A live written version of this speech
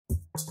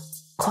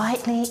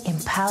quietly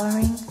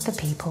empowering the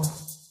people.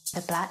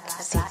 The Black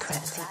Secret.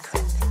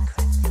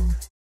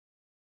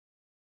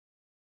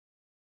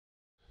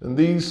 And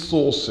these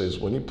sources,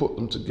 when you put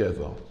them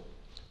together,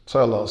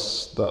 tell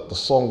us that the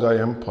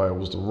Songhai Empire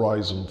was the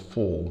rise and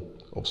fall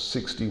of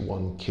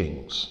 61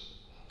 kings.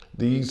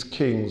 These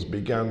kings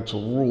began to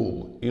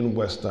rule in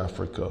West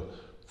Africa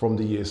from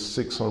the year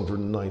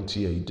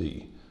 690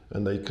 AD,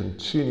 and they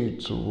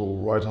continued to rule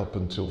right up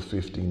until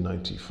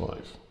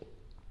 1595.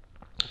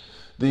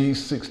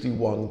 These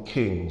 61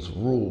 kings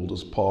ruled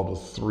as part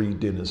of three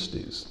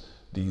dynasties: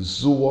 the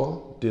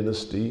Zhuo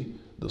dynasty,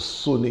 the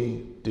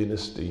Sunni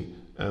dynasty,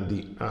 and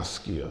the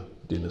Askia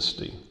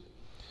dynasty.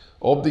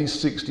 Of these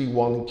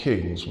 61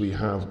 kings, we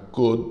have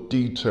good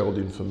detailed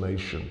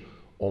information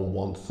on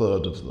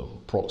 1/3 of them,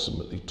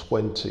 approximately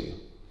 20.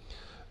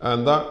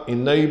 And that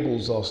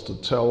enables us to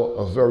tell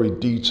a very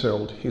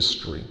detailed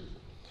history,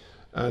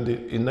 and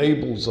it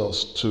enables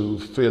us to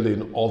fill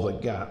in other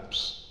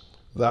gaps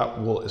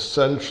that will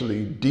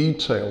essentially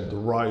detail the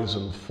rise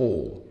and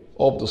fall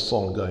of the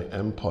Songhai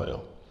Empire,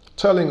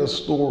 telling a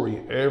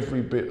story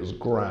every bit as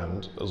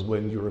grand as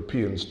when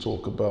Europeans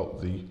talk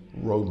about the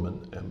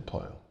Roman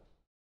Empire.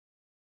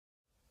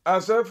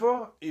 As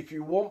ever, if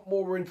you want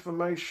more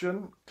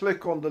information,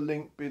 click on the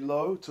link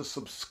below to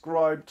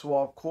subscribe to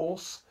our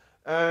course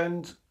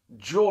and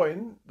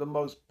join the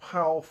most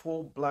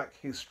powerful Black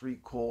history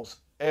course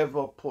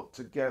ever put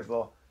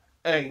together,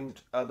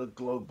 aimed at a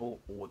global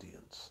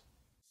audience.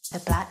 The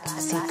Black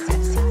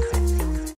Secret.